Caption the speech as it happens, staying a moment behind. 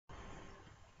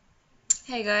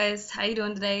Hey guys, how you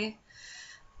doing today?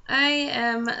 I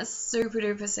am super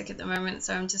duper sick at the moment,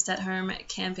 so I'm just at home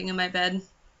camping in my bed.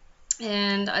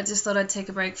 And I just thought I'd take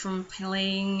a break from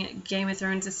playing Game of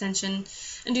Thrones Ascension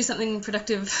and do something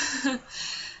productive.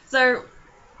 So,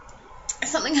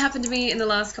 something happened to me in the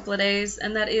last couple of days,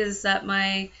 and that is that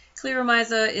my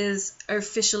clearomizer is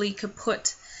officially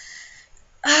kaput.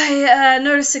 I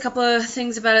noticed a couple of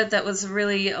things about it that was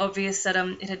really obvious that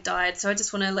it had died, so I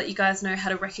just want to let you guys know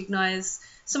how to recognize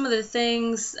some of the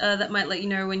things that might let you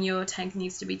know when your tank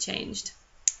needs to be changed.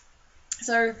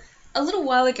 So a little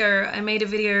while ago I made a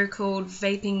video called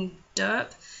Vaping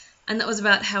Derp, and that was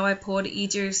about how I poured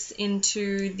e-juice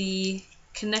into the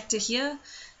connector here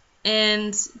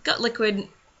and got liquid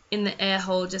in the air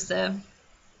hole just there.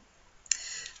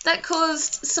 That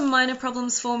caused some minor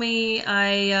problems for me.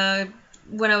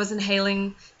 When I was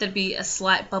inhaling, there'd be a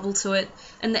slight bubble to it,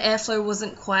 and the airflow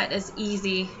wasn't quite as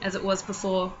easy as it was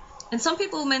before. And some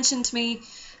people mentioned to me,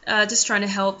 just trying to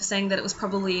help, saying that it was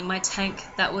probably my tank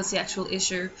that was the actual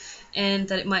issue, and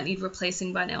that it might need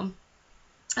replacing by now.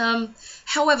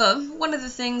 However, one of the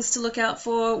things to look out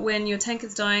for when your tank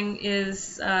is dying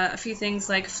is a few things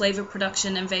like flavour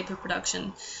production and vapour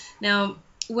production. Now,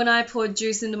 when I poured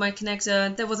juice into my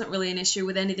connector, there wasn't really an issue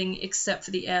with anything except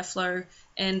for the airflow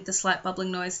and the slight bubbling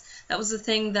noise. That was the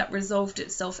thing that resolved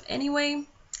itself anyway,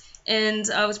 and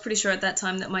I was pretty sure at that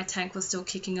time that my tank was still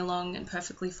kicking along and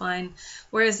perfectly fine,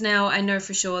 whereas now I know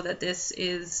for sure that this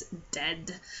is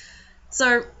dead.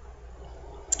 So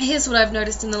here's what I've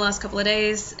noticed in the last couple of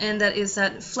days, and that is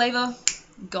that flavour,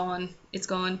 gone. It's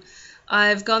gone.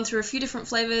 I've gone through a few different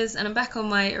flavours, and I'm back on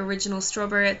my original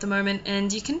strawberry at the moment,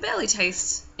 and you can barely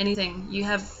taste anything. You'd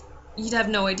have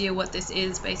no idea what this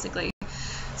is, basically.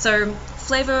 So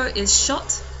flavour is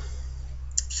shot.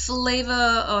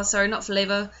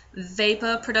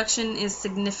 Vapour production is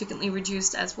significantly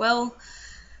reduced as well.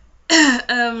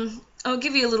 I'll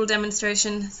give you a little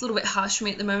demonstration. It's a little bit harsh for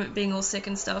me at the moment, being all sick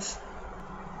and stuff.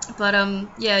 But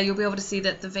yeah, you'll be able to see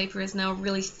that the vapour is now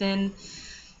really thin.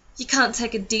 You can't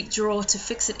take a deep draw to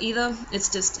fix it either. It's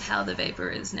just how the vapour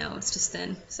is now. It's just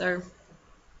thin. So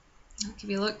I'll give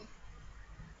you a look.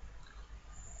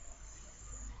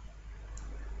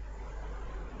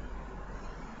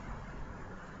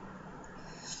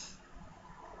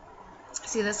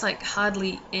 See, that's like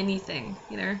hardly anything,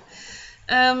 you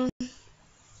know.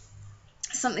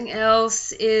 Something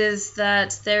else is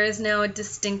that there is now a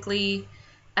distinctly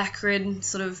acrid,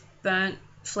 sort of burnt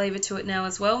flavour to it now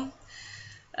as well.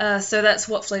 So that's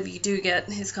what flavour you do get.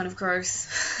 It's kind of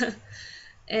gross.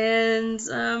 And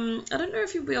I don't know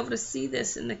if you'll be able to see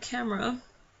this in the camera,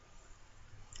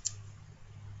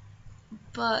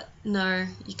 but no,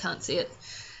 you can't see it.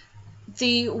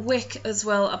 The wick as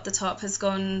well up the top has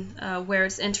gone where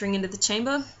it's entering into the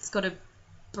chamber. It's got a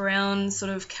brown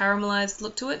sort of caramelized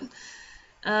look to it.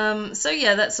 So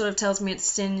yeah, that sort of tells me it's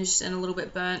singed and a little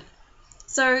bit burnt.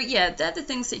 So yeah, they're the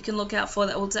things that you can look out for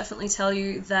that will definitely tell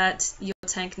you that your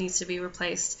tank needs to be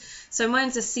replaced. So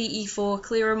mine's a CE4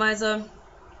 clearomizer,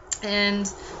 and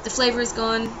the flavour is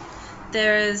gone.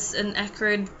 There is an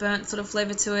acrid, burnt sort of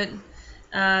flavour to it.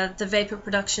 The vapour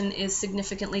production is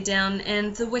significantly down,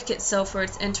 and the wick itself, where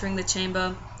it's entering the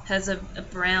chamber, has a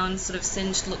brown sort of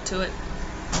singed look to it.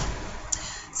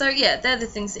 So yeah, they're the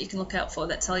things that you can look out for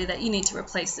that tell you that you need to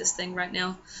replace this thing right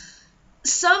now.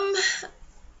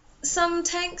 Some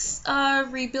tanks are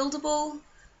rebuildable,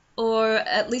 or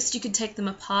at least you could take them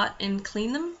apart and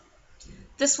clean them.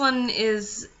 This one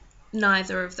is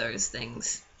neither of those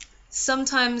things.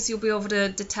 Sometimes you'll be able to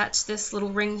detach this little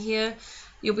ring here.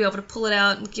 You'll be able to pull it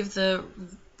out and give the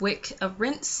wick a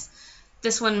rinse.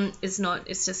 This one is not.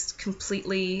 It's just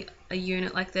completely a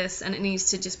unit like this, and it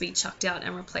needs to just be chucked out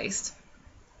and replaced.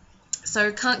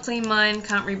 So can't clean mine,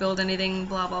 can't rebuild anything,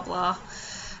 blah blah blah.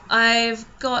 I've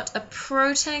got a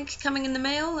Pro Tank coming in the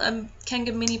mail, a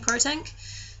Kanga Mini Pro Tank,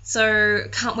 so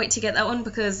can't wait to get that one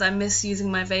because I miss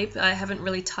using my vape. I haven't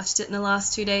really touched it in the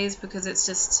last 2 days because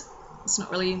it's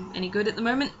not really any good at the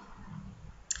moment.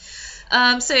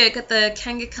 So yeah, got the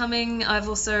Kanga coming. I've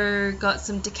also got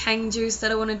some Decang juice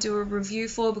that I want to do a review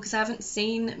for because I haven't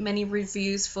seen many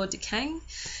reviews for Decang.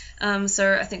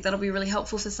 So I think that'll be really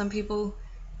helpful for some people.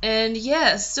 And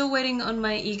yeah, still waiting on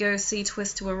my Ego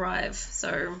C-Twist to arrive,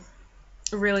 so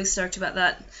really stoked about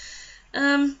that.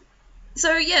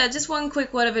 So yeah, just one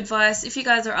quick word of advice. If you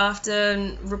guys are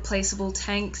after replaceable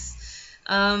tanks,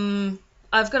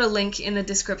 I've got a link in the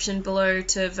description below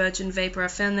to Virgin Vapor. I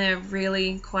found they're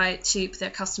really quite cheap. Their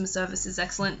customer service is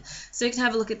excellent, so you can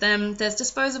have a look at them. There's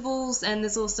disposables, and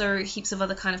there's also heaps of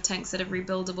other kind of tanks that are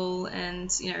rebuildable,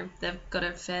 and you know, they've got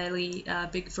a fairly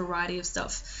big variety of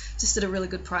stuff, just at a really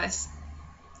good price.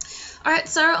 Alright,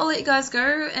 so I'll let you guys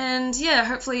go, and yeah,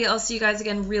 hopefully I'll see you guys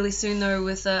again really soon though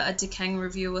with a decaying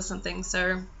review or something.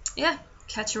 So yeah,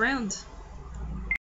 catch you around.